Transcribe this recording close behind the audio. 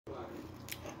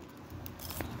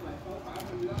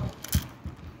Hey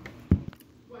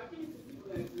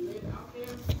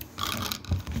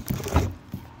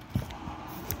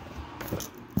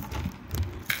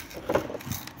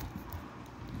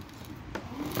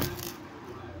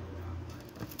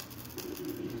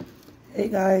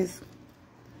guys,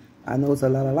 I know it's a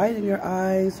lot of light in your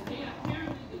eyes. Yeah,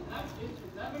 apparently it's the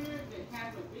governor that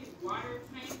has a big water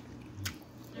tank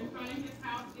in front of his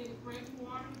house getting fresh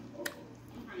water.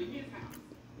 In front of his house.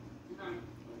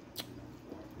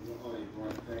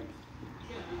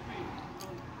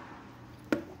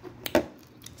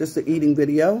 Just an eating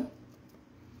video.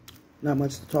 Not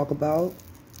much to talk about.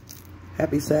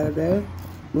 Happy Saturday.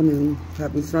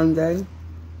 Happy Sunday.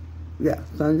 Yeah,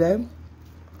 Sunday.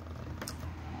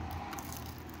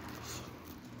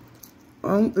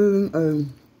 I'm eating a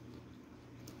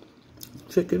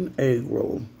chicken egg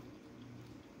roll.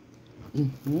 Let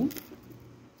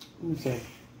me see.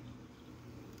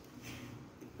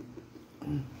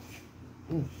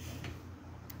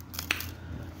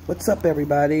 What's up,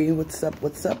 everybody? What's up,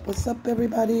 what's up, what's up,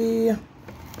 everybody?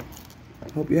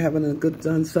 Hope you're having a good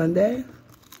Sunday.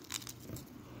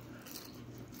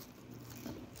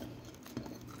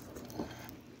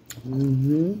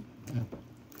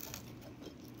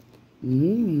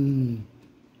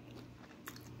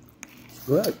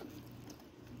 Good.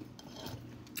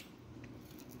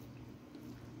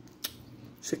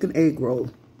 Chicken egg roll.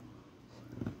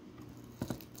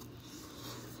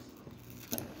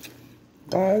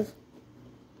 Guys,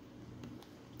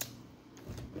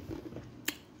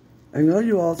 I know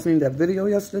you all seen that video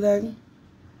yesterday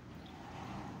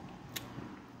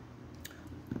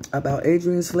about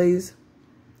Adrian Slays,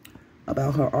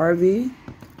 about her RV.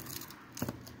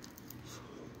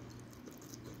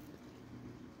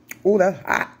 Oh, that's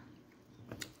hot.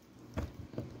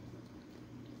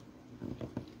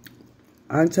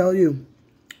 I tell you,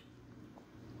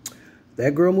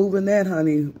 that girl moving that,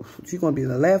 honey, she's going to be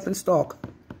the laughing stock.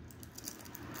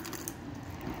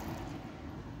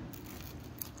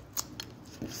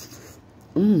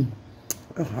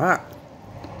 That's hot.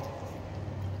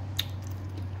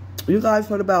 You guys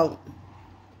heard about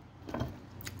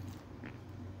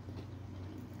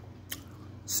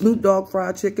Snoop Dogg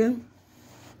fried chicken?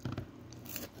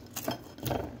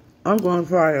 I'm going to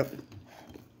try it.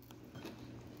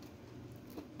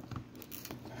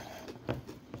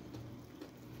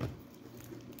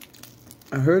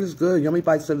 I heard it's good. Yummy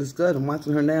Bite said it's good. I'm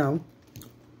watching her now.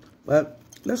 But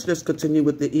let's just continue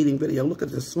with the eating video. Look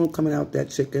at the smoke coming out that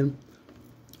chicken.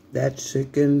 That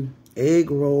chicken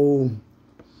egg roll.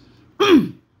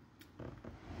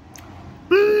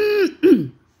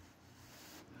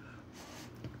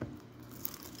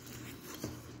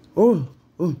 Oh.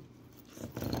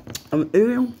 I'm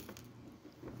eating